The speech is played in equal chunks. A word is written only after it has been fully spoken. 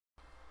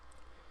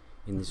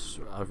in this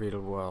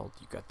real world,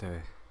 you got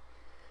to,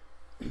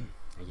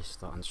 I guess,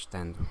 to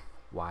understand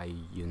why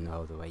you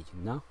know the way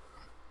you know.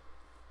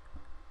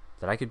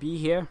 That I could be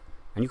here,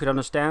 and you could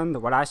understand that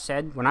what I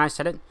said when I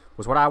said it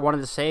was what I wanted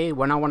to say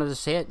when I wanted to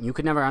say it. And you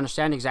could never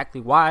understand exactly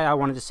why I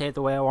wanted to say it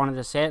the way I wanted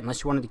to say it,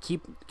 unless you wanted to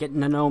keep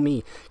getting to know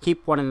me,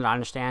 keep wanting to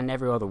understand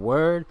every other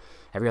word,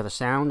 every other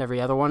sound,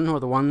 every other one, or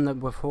the one that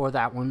before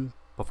that one,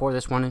 before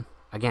this one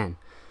again.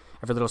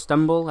 Every little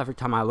stumble, every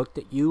time I looked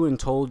at you and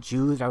told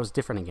you that I was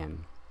different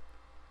again.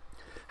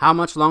 How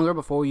much longer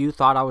before you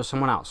thought I was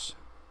someone else?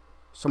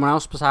 Someone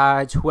else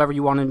besides whoever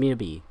you wanted me to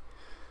be?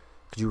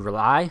 Could you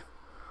rely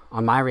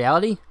on my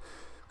reality?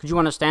 Could you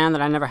understand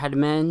that I never had to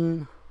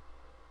mend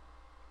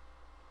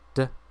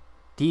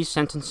these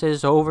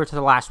sentences over to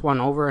the last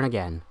one over and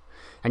again?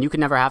 And you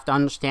could never have to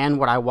understand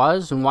what I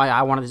was and why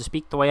I wanted to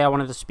speak the way I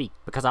wanted to speak,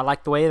 because I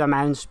like the way the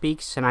man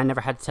speaks, and I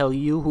never had to tell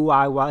you who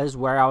I was,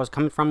 where I was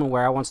coming from, and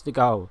where I wanted to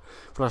go.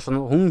 I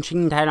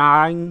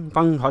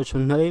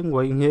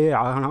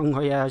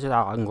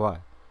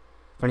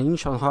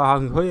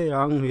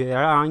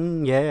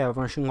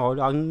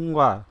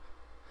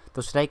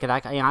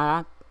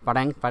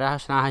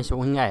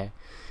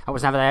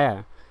was never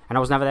there. And I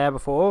was never there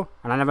before,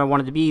 and I never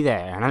wanted to be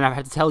there, and I never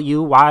had to tell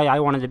you why I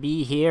wanted to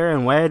be here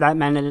and where that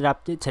man ended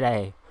up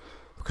today.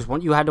 Because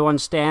what you had to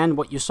understand,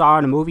 what you saw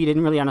in a movie, you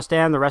didn't really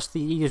understand the rest of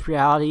these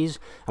realities,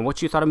 and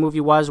what you thought a movie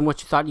was and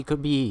what you thought you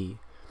could be.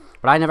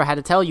 But I never had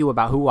to tell you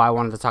about who I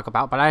wanted to talk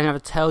about, but I never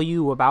tell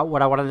you about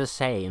what I wanted to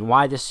say, and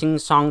why this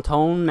sing-song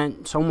tone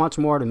meant so much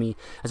more to me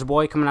as a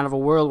boy coming out of a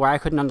world where I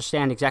couldn't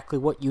understand exactly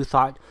what you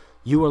thought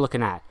you were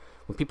looking at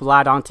when people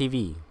lied on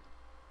TV.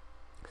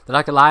 That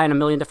I could lie in a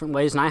million different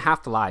ways, and I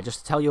have to lie just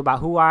to tell you about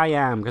who I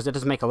am, because it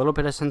doesn't make a little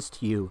bit of sense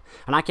to you.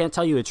 And I can't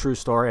tell you a true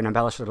story and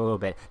embellish it a little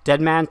bit. Dead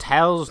man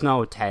tells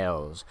no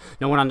tales.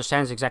 No one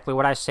understands exactly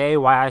what I say,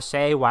 why I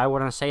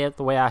want to say it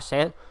the way I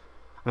say it.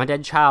 I'm a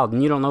dead child,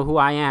 and you don't know who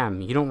I am.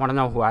 You don't want to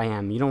know who I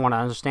am. You don't want to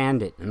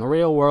understand it. In the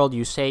real world,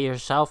 you say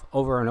yourself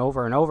over and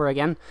over and over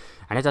again,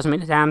 and it doesn't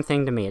mean a damn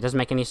thing to me. It doesn't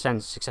make any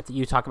sense, except that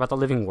you talk about the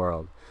living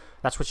world.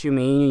 That's what you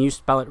mean, and you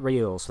spell it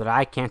real, so that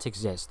I can't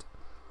exist.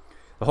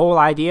 The whole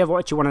idea of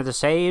what you wanted to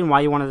say and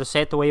why you wanted to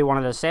say it the way you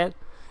wanted to say it,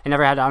 I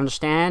never had to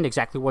understand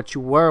exactly what you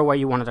were, where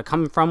you wanted to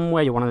come from,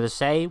 where you wanted to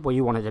say, where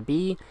you wanted to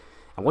be,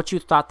 and what you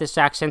thought this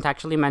accent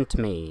actually meant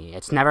to me.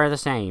 It's never the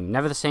same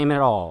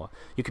at all.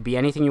 You could be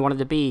anything you wanted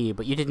to be,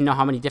 but you didn't know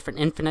how many different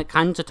infinite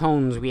kinds of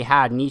tones we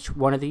had in each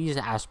one of these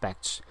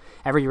aspects.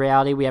 Every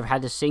reality we have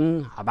had to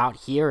sing about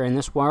here in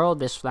this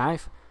world, this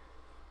life.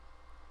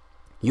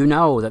 You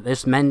know that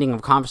this mending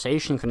of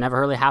conversation could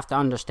never really have to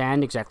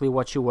understand exactly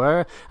what you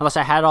were, unless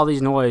I had all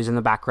these noise in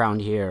the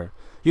background here.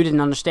 You didn't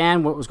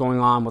understand what was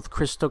going on with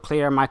crystal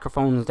clear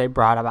microphones they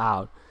brought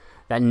about.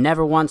 That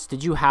never once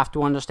did you have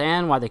to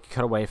understand why they could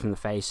cut away from the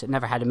face. It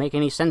never had to make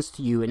any sense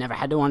to you. It never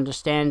had to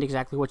understand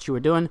exactly what you were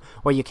doing,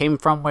 where you came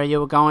from, where you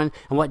were going,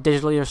 and what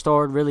digitally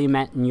restored really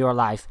meant in your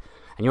life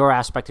and your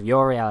aspect of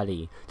your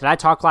reality. Did I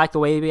talk like the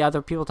way the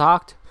other people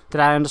talked?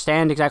 Did I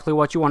understand exactly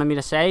what you wanted me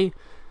to say?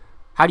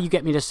 How do you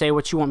get me to say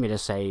what you want me to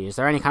say? Is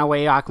there any kind of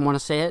way I can want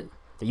to say it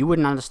that you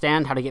wouldn't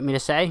understand how to get me to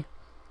say?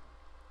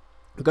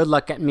 Good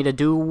luck getting me to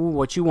do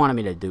what you wanted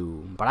me to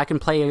do. But I can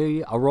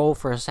play a role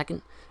for a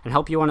second and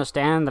help you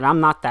understand that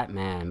I'm not that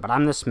man, but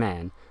I'm this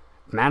man.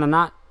 Man or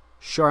not?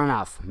 Sure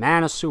enough,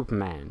 man is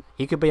Superman.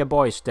 He could be a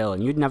boy still,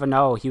 and you'd never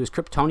know he was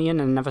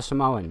Kryptonian and never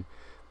Samoan.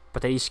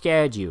 But that he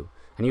scared you,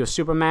 and he was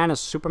Superman as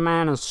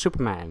Superman and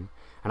Superman.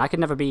 And I could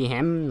never be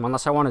him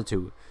unless I wanted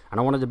to. And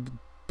I wanted to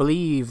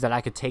believe that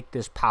I could take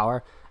this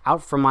power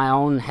out from my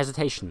own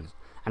hesitations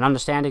and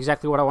understand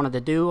exactly what I wanted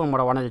to do and what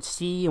I wanted to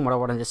see and what I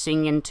wanted to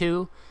sing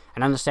into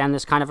and understand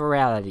this kind of a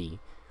reality.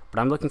 But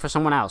I'm looking for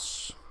someone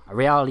else, a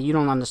reality you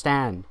don't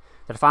understand.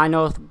 That if I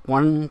know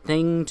one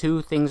thing,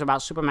 two things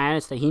about Superman,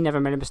 it's that he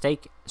never made a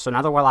mistake, so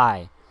neither will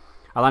I.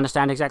 I'll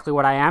understand exactly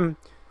what I am,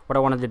 what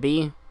I wanted to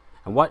be,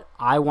 and what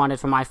I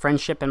wanted for my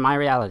friendship and my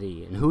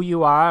reality, and who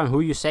you are and who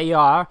you say you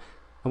are,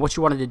 and what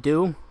you wanted to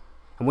do.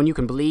 And when you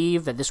can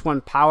believe that this one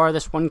power,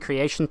 this one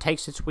creation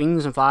takes its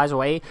wings and flies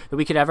away, that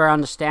we could ever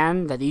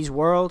understand that these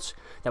worlds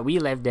that we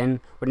lived in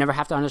would never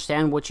have to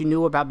understand what you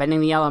knew about bending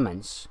the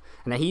elements.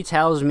 And that he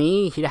tells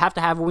me he'd have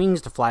to have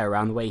wings to fly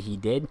around the way he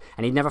did,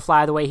 and he'd never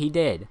fly the way he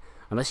did,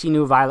 unless he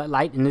knew violet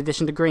light in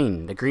addition to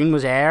green. The green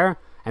was air,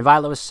 and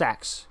violet was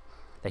sex.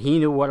 That he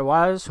knew what it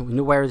was,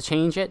 knew where to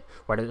change it,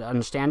 where to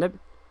understand it.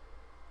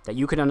 That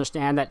you could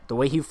understand that the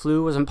way he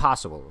flew was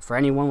impossible for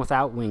anyone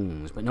without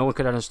wings, but no one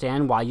could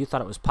understand why you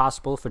thought it was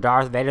possible for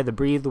Darth Vader to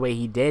breathe the way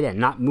he did and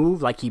not move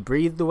like he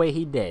breathed the way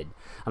he did,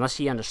 unless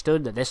he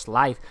understood that this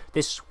life,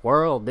 this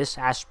world, this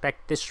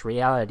aspect, this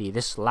reality,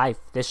 this life,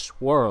 this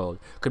world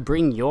could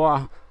bring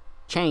your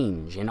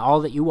change in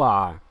all that you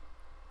are.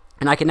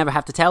 And I could never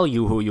have to tell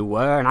you who you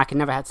were, and I could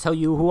never have to tell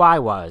you who I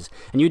was.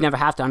 And you'd never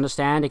have to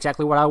understand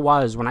exactly what I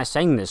was when I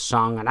sang this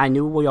song, and I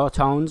knew your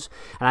tones,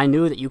 and I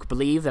knew that you could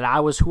believe that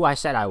I was who I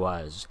said I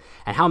was.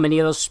 And how many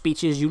of those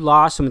speeches you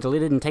lost and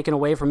deleted and taken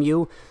away from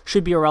you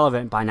should be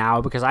irrelevant by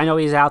now, because I know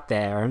he's out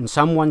there, and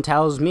someone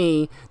tells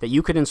me that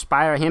you could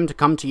inspire him to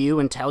come to you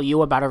and tell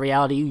you about a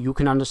reality you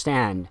can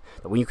understand.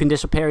 That when you can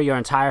disappear your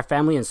entire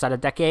family inside a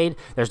decade,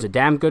 there's a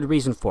damn good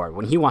reason for it,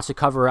 when he wants to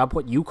cover up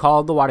what you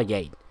called the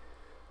Watergate.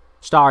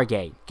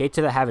 Stargate, gate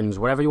to the heavens,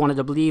 whatever you wanted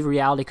to believe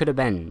reality could have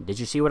been. Did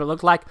you see what it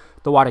looked like?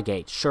 The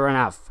Watergate, sure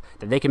enough.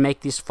 That they can make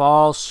these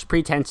false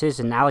pretenses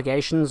and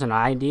allegations and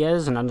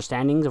ideas and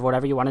understandings of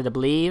whatever you wanted to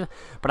believe,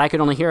 but I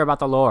could only hear about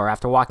the lore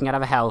after walking out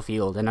of a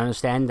hellfield and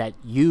understand that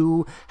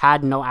you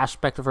had no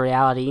aspect of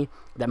reality,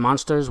 that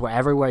monsters were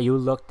everywhere you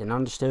looked, and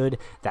understood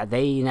that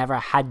they never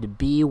had to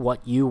be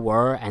what you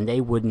were, and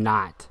they would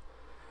not.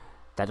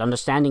 That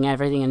understanding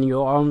everything in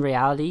your own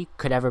reality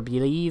could ever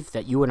believe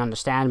that you would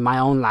understand my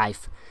own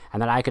life,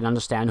 and that I could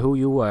understand who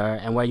you were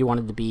and where you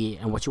wanted to be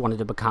and what you wanted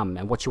to become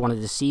and what you wanted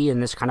to see in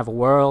this kind of a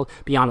world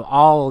beyond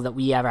all that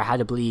we ever had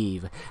to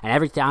believe. And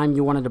every time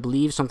you wanted to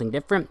believe something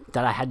different,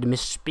 that I had to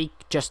misspeak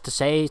just to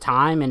say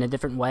time in a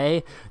different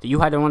way, that you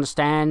had to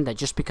understand that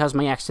just because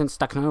my accent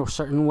stuck in a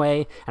certain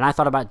way and I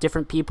thought about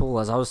different people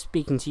as I was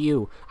speaking to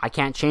you, I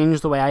can't change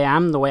the way I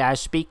am, the way I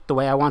speak, the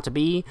way I want to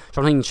be.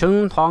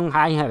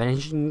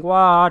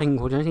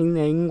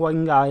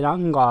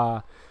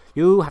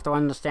 You have to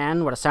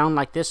understand what a sound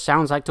like this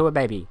sounds like to a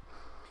baby.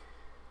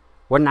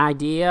 What an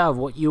idea of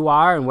what you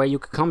are and where you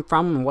could come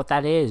from and what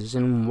that is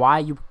and why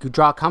you could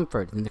draw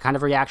comfort and the kind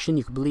of reaction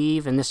you could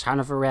believe in this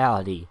kind of a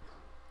reality.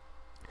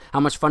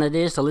 How much fun it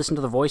is to listen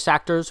to the voice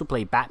actors who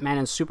play Batman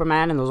and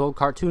Superman in those old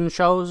cartoon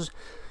shows.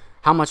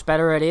 How much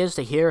better it is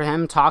to hear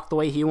him talk the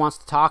way he wants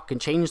to talk and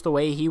change the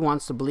way he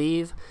wants to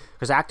believe.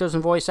 Because actors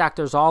and voice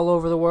actors all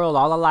over the world,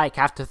 all alike,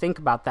 have to think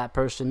about that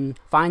person,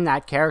 find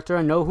that character,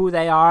 and know who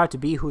they are to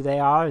be who they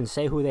are and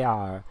say who they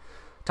are.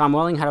 Tom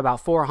Welling had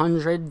about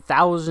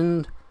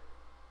 400,000,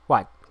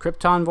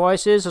 Krypton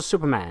voices of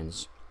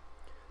Superman's.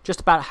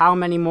 Just about how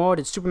many more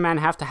did Superman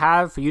have to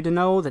have for you to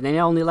know that they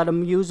only let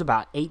him use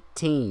about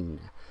 18?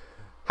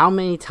 How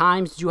many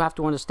times did you have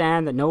to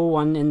understand that no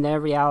one in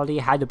their reality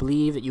had to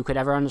believe that you could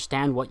ever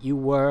understand what you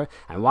were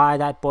and why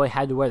that boy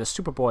had to wear the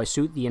Superboy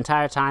suit the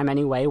entire time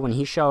anyway when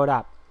he showed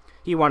up?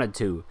 He wanted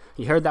to.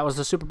 He heard that was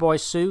the Superboy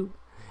suit,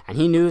 and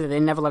he knew that they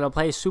never let him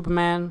play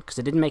Superman because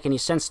it didn't make any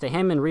sense to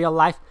him in real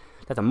life,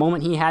 that the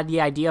moment he had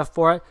the idea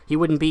for it, he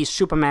wouldn't be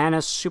Superman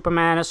as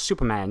Superman as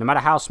Superman, no matter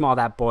how small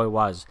that boy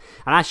was.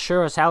 And I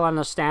sure as hell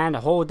understand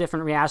a whole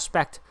different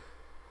aspect,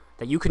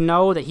 that you could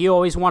know that he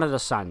always wanted a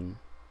son.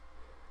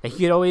 That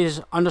he could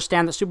always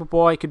understand that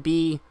Superboy could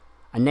be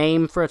a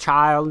name for a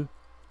child,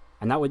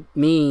 and that would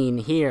mean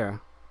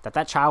here that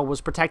that child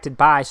was protected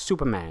by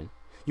Superman.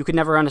 You could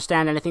never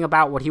understand anything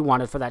about what he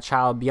wanted for that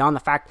child beyond the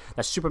fact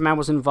that Superman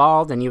was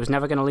involved and he was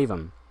never going to leave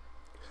him.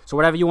 So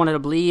whatever you wanted to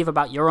believe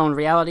about your own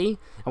reality,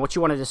 and what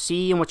you wanted to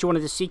see and what you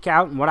wanted to seek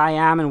out, and what I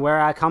am and where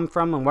I come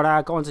from and what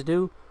I go to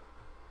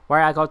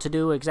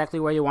do exactly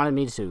where you wanted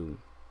me to.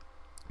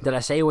 Did I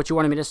say what you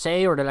wanted me to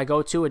say, or did I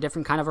go to a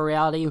different kind of a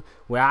reality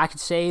where I could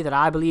say that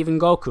I believe in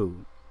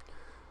Goku?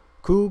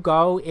 Ku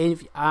go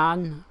if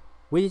on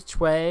which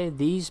way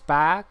these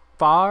back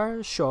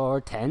far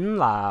shore ten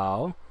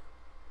lao.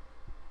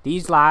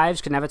 These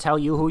lives could never tell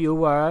you who you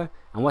were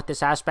and what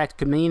this aspect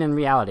could mean in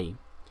reality.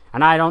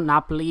 And I don't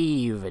not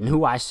believe in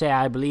who I say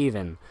I believe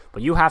in.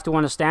 But you have to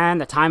understand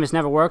that time has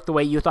never worked the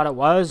way you thought it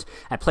was,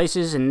 and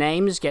places and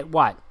names get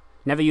what?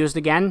 Never used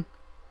again?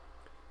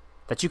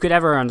 That you could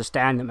ever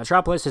understand that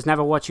Metropolis is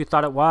never what you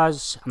thought it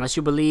was, unless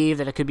you believe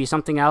that it could be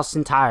something else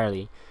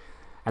entirely.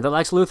 And that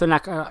Lex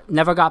Luthor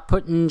never got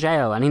put in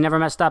jail, and he never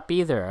messed up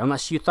either,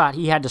 unless you thought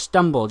he had to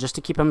stumble just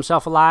to keep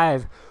himself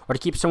alive, or to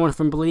keep someone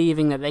from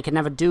believing that they could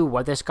never do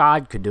what this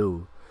god could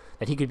do.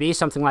 That he could be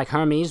something like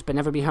Hermes, but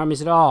never be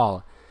Hermes at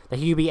all. That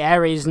he could be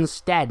Ares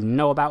instead, and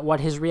know about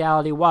what his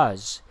reality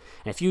was.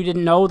 And if you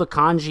didn't know the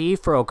kanji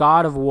for a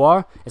god of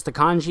war, it's the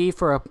kanji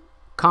for a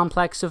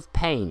complex of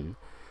pain.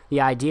 The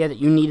idea that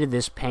you needed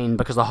this pain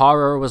because the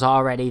horror was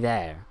already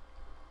there.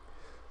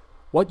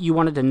 What you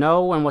wanted to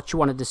know and what you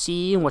wanted to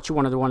see and what you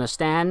wanted to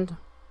understand.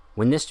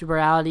 When this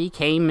reality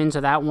came into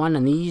that one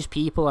and these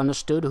people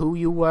understood who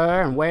you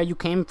were and where you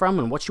came from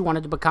and what you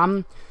wanted to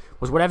become,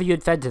 was whatever you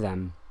had fed to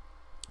them.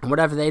 And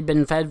whatever they'd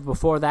been fed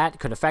before that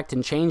could affect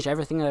and change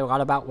everything they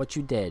got about what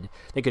you did.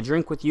 They could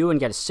drink with you and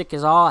get as sick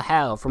as all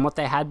hell from what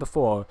they had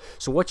before.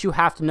 So what you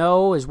have to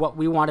know is what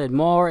we wanted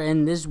more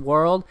in this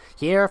world,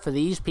 here for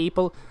these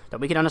people,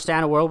 that we could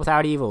understand a world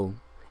without evil,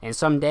 and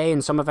someday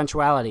in some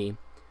eventuality.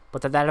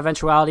 But that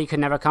eventuality could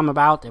never come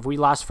about if we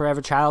lost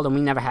Forever Child, and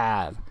we never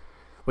have.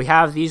 We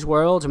have these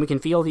worlds, and we can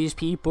feel these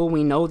people,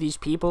 we know these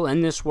people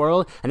in this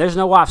world, and there's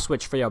no off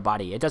switch for your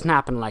body. It doesn't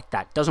happen like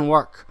that. It doesn't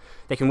work.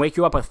 They can wake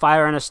you up with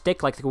fire on a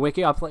stick like they can wake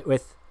you up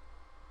with...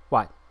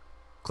 What?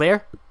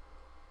 Clear?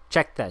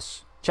 Check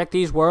this. Check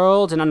these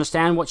worlds and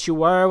understand what you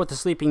were with the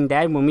sleeping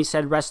dead when we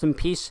said rest in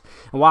peace,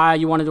 and why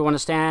you wanted to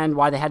understand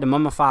why they had to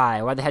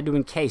mummify, why they had to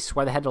encase,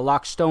 why they had to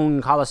lock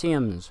stone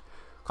coliseums.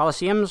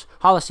 Coliseums?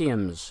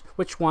 Holoceums.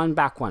 Which one?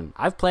 Back one.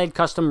 I've played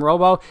Custom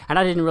Robo, and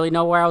I didn't really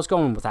know where I was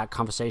going with that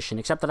conversation,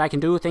 except that I can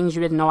do things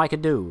you didn't know I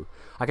could do.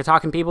 I could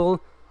talk in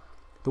people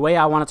the way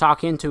I want to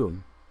talk into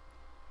them.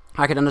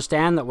 I could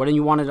understand that when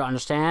you wanted to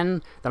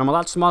understand that I'm a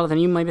lot smaller than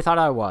you maybe thought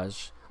I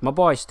was. I'm a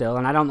boy still,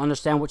 and I don't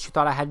understand what you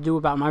thought I had to do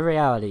about my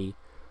reality.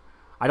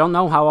 I don't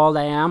know how old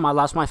I am. I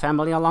lost my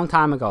family a long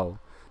time ago.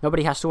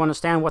 Nobody has to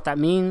understand what that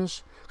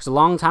means, because a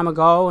long time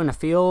ago in a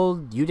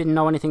field you didn't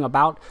know anything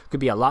about could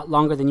be a lot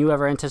longer than you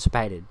ever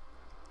anticipated.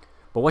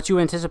 But what you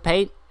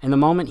anticipate in the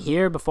moment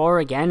here before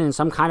again in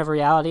some kind of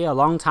reality a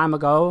long time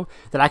ago,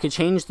 that I could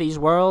change these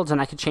worlds and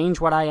I could change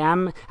what I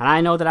am, and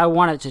I know that I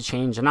want it to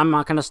change, and I'm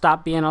not going to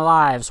stop being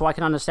alive so I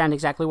can understand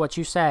exactly what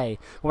you say.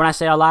 But when I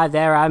say alive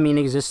there, I mean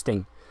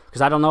existing,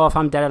 because I don't know if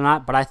I'm dead or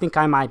not, but I think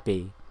I might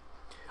be.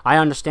 I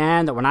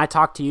understand that when I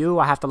talk to you,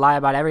 I have to lie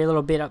about every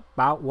little bit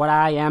about what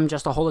I am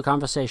just to hold a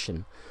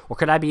conversation. Or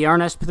could I be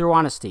earnest through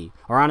honesty,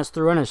 or honest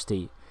through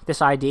honesty?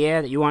 This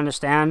idea that you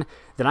understand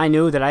that I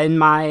knew that in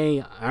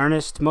my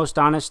earnest, most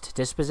honest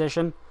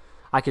disposition,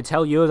 I could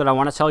tell you that I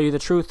want to tell you the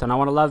truth, and I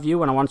want to love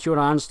you, and I want you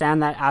to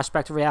understand that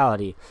aspect of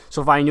reality.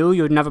 So if I knew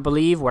you would never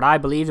believe what I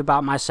believed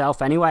about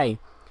myself anyway,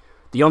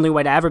 the only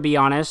way to ever be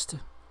honest,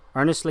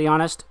 earnestly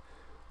honest,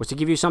 was to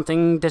give you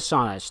something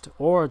dishonest,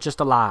 or just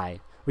a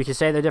lie. We could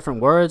say they're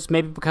different words,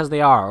 maybe because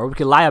they are, or we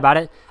could lie about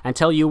it and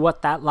tell you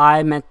what that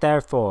lie meant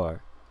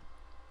therefore.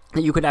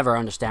 That you could ever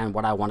understand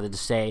what I wanted to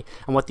say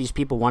and what these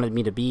people wanted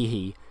me to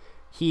be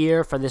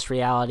here for this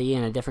reality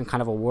in a different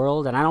kind of a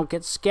world. And I don't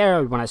get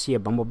scared when I see a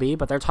bumblebee,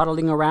 but they're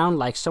toddling around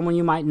like someone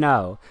you might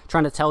know,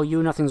 trying to tell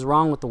you nothing's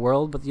wrong with the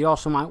world, but you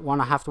also might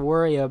want to have to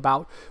worry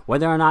about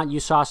whether or not you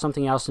saw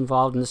something else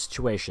involved in the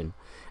situation.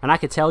 And I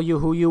could tell you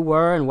who you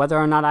were and whether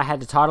or not I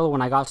had to toddle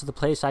when I got to the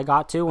place I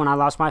got to when I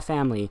lost my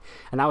family.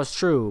 And that was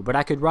true, but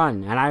I could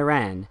run, and I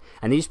ran.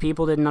 And these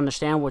people didn't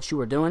understand what you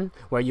were doing,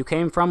 where you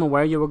came from, and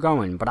where you were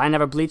going. But I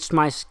never bleached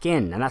my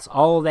skin, and that's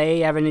all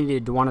they ever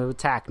needed to want to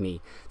attack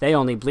me. They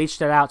only bleached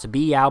it out to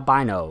be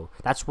albino.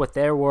 That's what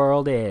their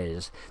world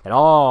is. That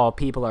all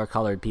people are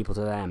colored people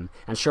to them.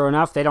 And sure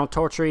enough, they don't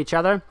torture each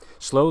other.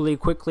 Slowly,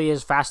 quickly,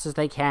 as fast as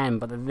they can.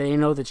 But they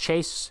know the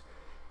chase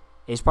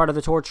is part of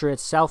the torture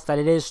itself, that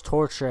it is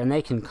torture, and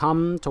they can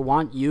come to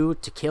want you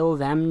to kill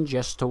them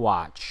just to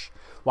watch.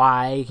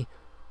 Why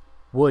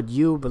would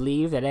you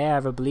believe that they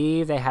ever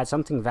believed they had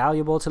something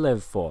valuable to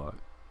live for?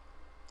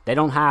 They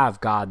don't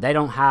have God. They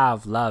don't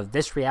have love.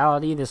 This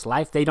reality, this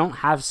life, they don't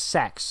have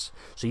sex.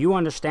 So you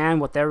understand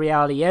what their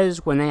reality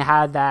is when they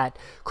had that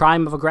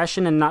crime of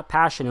aggression and not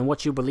passion. And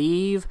what you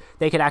believe,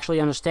 they could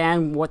actually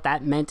understand what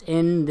that meant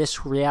in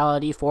this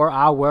reality for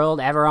our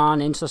world, ever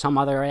on into some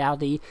other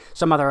reality,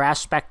 some other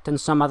aspect and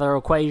some other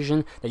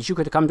equation that you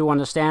could come to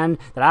understand,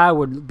 that I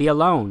would be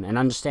alone and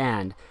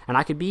understand. And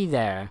I could be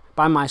there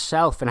by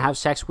myself and have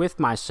sex with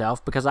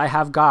myself because I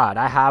have God.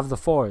 I have the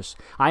Force.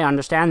 I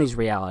understand these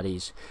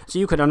realities. So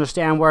you could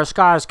understand where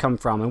scars come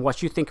from and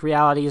what you think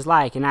reality is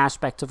like, an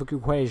aspect of an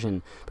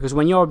equation. Because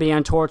when you're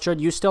being tortured,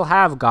 you still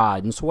have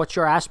God. And so what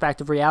your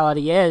aspect of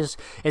reality is,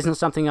 isn't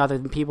something other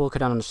than people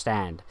could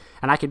understand.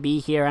 And I could be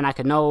here and I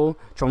could know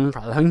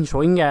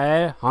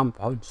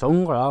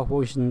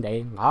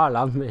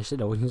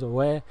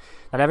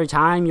that every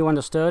time you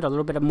understood a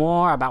little bit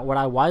more about what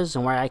I was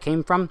and where I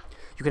came from,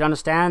 you could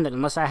understand that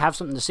unless I have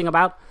something to sing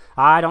about,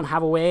 I don't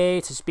have a way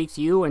to speak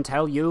to you and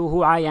tell you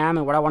who I am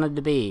and what I wanted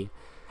to be.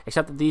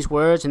 Except that these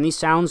words and these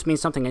sounds mean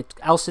something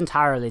else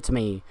entirely to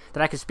me.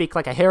 That I can speak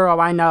like a hero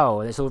I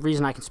know. There's a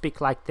reason I can speak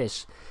like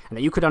this. And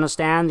that you could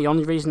understand the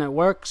only reason it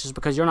works is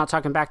because you're not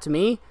talking back to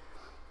me.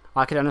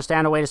 I could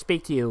understand a way to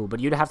speak to you,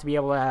 but you'd have to be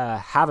able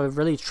to have a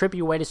really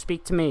trippy way to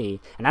speak to me.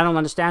 And I don't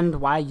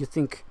understand why you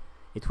think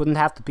it wouldn't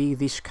have to be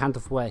this kind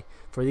of way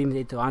for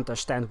them to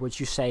understand what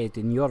you say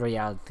in your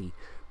reality.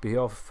 Be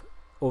off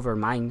over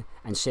mine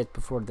and sit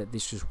before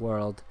this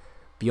world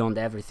beyond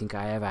everything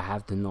I ever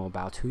have to know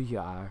about who you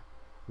are,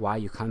 why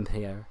you come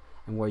here,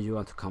 and where you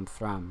want to come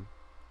from.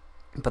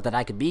 But that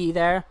I could be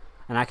there,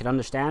 and I could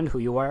understand who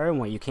you were and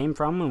where you came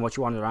from and what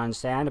you wanted to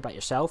understand about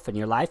yourself and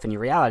your life and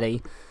your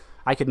reality.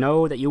 I could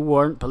know that you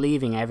weren't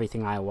believing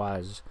everything I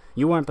was.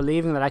 You weren't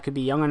believing that I could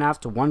be young enough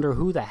to wonder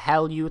who the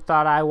hell you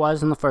thought I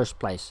was in the first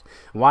place,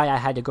 and why I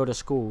had to go to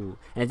school.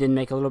 And it didn't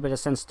make a little bit of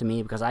sense to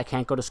me because I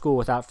can't go to school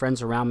without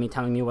friends around me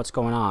telling me what's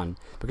going on.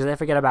 Because they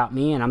forget about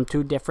me and I'm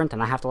too different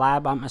and I have to lie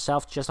about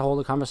myself just to hold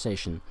a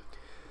conversation.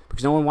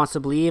 Because no one wants to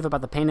believe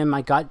about the pain in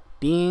my gut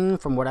being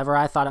from whatever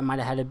I thought it might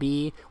have had to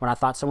be when I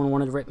thought someone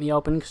wanted to rip me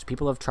open, because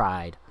people have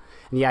tried.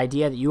 And the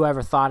idea that you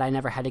ever thought I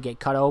never had to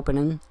get cut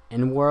open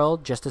in the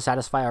world just to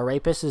satisfy a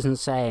rapist is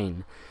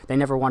insane. They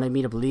never wanted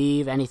me to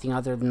believe anything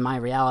other than my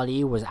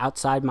reality was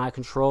outside my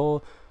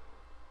control,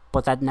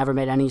 but that never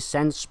made any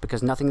sense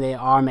because nothing they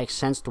are makes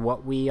sense to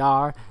what we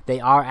are. They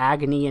are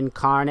agony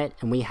incarnate,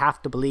 and we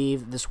have to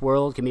believe that this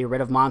world can be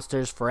rid of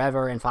monsters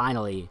forever and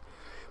finally.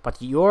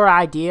 But your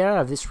idea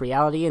of this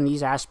reality and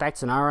these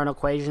aspects and our own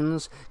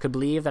equations could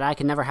believe that I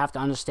could never have to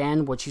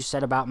understand what you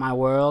said about my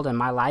world and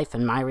my life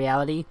and my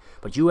reality,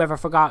 but you ever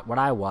forgot what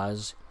I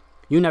was.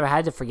 You never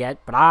had to forget,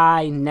 but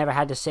I never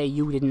had to say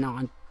you did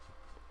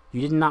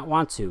not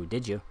want to,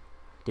 did you?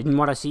 Didn't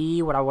want to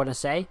see what I want to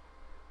say?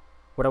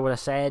 What I would have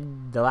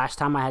said the last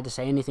time I had to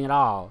say anything at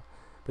all.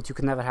 But you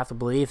could never have to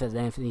believe that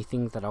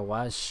anything that I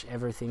was,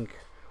 ever think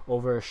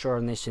over sure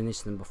on this and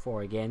this than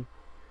before again.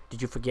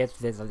 Did you forget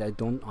that I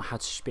don't know how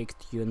to speak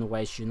to you in the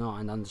ways you know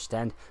and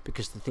understand,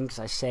 because the things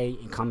I say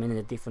come in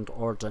a different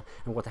order,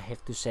 and what I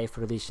have to say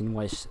for this in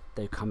ways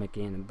they come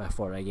again and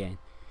before again.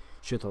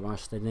 Should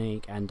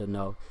understand and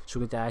know. So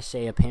that I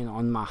say a pain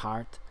on my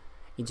heart.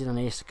 You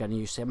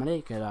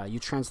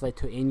translate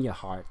to in your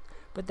heart.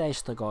 But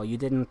days ago, you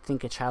didn't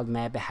think a child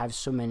maybe have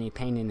so many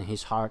pain in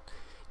his heart.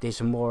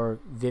 There's a more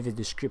vivid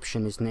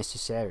description is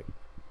necessary.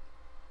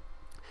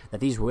 That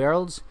these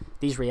worlds,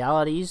 these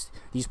realities,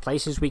 these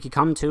places we could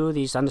come to,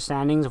 these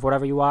understandings of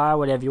whatever you are,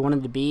 whatever you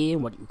wanted to be,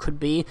 what you could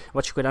be,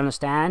 what you could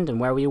understand, and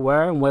where we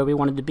were and where we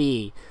wanted to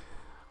be.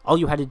 All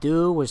you had to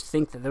do was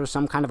think that there was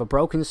some kind of a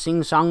broken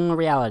sing-song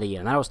reality,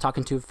 and that I was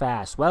talking too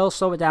fast. Well,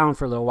 slow it down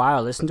for a little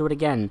while, listen to it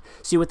again.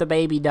 See what the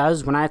baby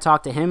does when I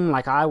talk to him,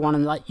 like I want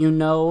to let you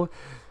know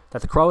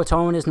that the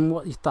Croatone isn't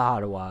what you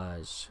thought it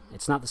was.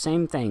 It's not the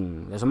same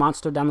thing. There's a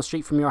monster down the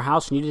street from your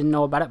house, and you didn't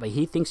know about it, but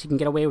he thinks he can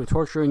get away with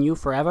torturing you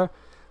forever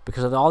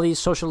because of all these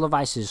social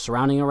devices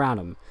surrounding around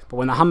him. But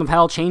when the hum of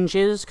hell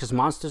changes, because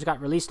monsters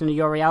got released into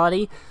your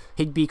reality,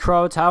 he'd be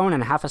Croatone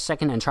in half a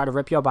second and try to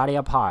rip your body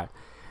apart.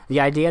 The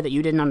idea that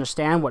you didn't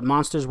understand what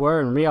monsters were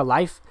in real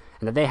life,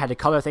 and that they had to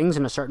color things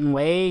in a certain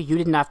way, you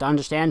didn't have to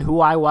understand who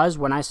I was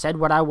when I said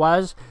what I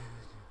was,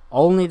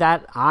 only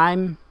that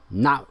I'm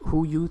not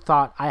who you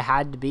thought I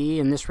had to be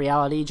in this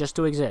reality just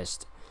to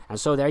exist. And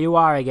so there you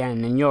are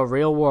again in your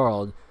real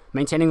world,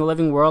 maintaining a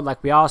living world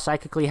like we all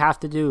psychically have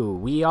to do.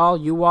 We all,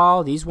 you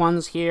all, these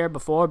ones here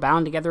before,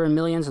 bound together in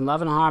millions in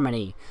love and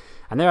harmony.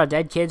 And there are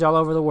dead kids all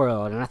over the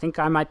world, and I think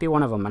I might be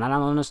one of them, and I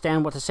don't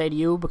understand what to say to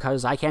you,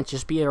 because I can't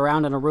just be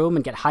around in a room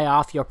and get high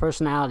off your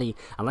personality,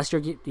 unless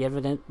you're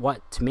evident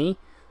what, to me?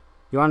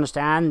 You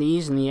understand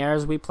these and the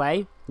airs we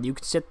play? You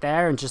can sit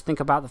there and just think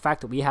about the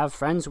fact that we have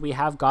friends, we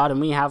have God, and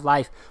we have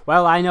life.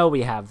 Well, I know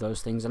we have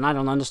those things, and I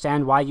don't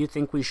understand why you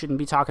think we shouldn't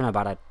be talking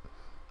about it.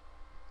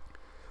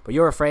 But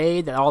you're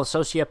afraid that all the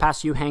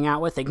sociopaths you hang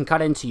out with, they can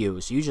cut into you,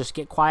 so you just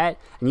get quiet,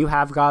 and you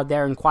have God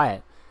there and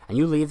quiet, and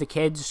you leave the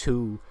kids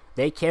who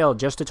they killed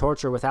just to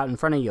torture without in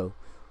front of you,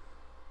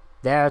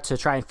 there to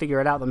try and figure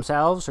it out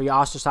themselves, or you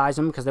ostracize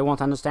them because they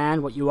won't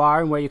understand what you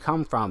are and where you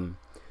come from.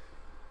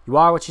 You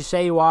are what you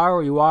say you are,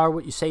 or you are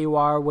what you say you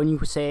are when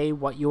you say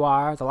what you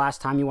are the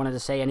last time you wanted to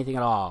say anything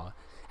at all.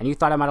 And you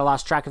thought I might have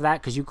lost track of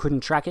that because you couldn't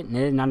track it and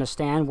didn't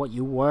understand what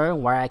you were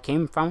and where I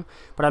came from.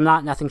 But I'm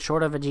not nothing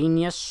short of a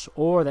genius,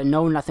 or that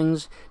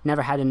know-nothings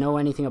never had to know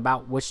anything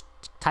about which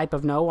type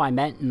of know I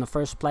meant in the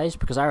first place,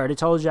 because I already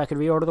told you I could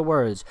reorder the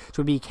words. So it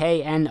would be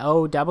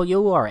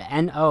K-N-O-W or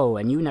N-O,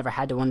 and you never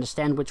had to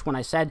understand which one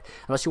I said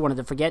unless you wanted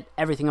to forget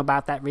everything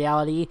about that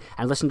reality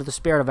and listen to the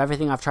spirit of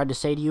everything I've tried to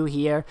say to you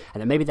here,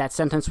 and that maybe that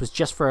sentence was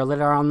just for a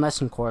later on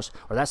lesson course,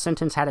 or that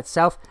sentence had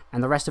itself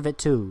and the rest of it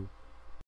too.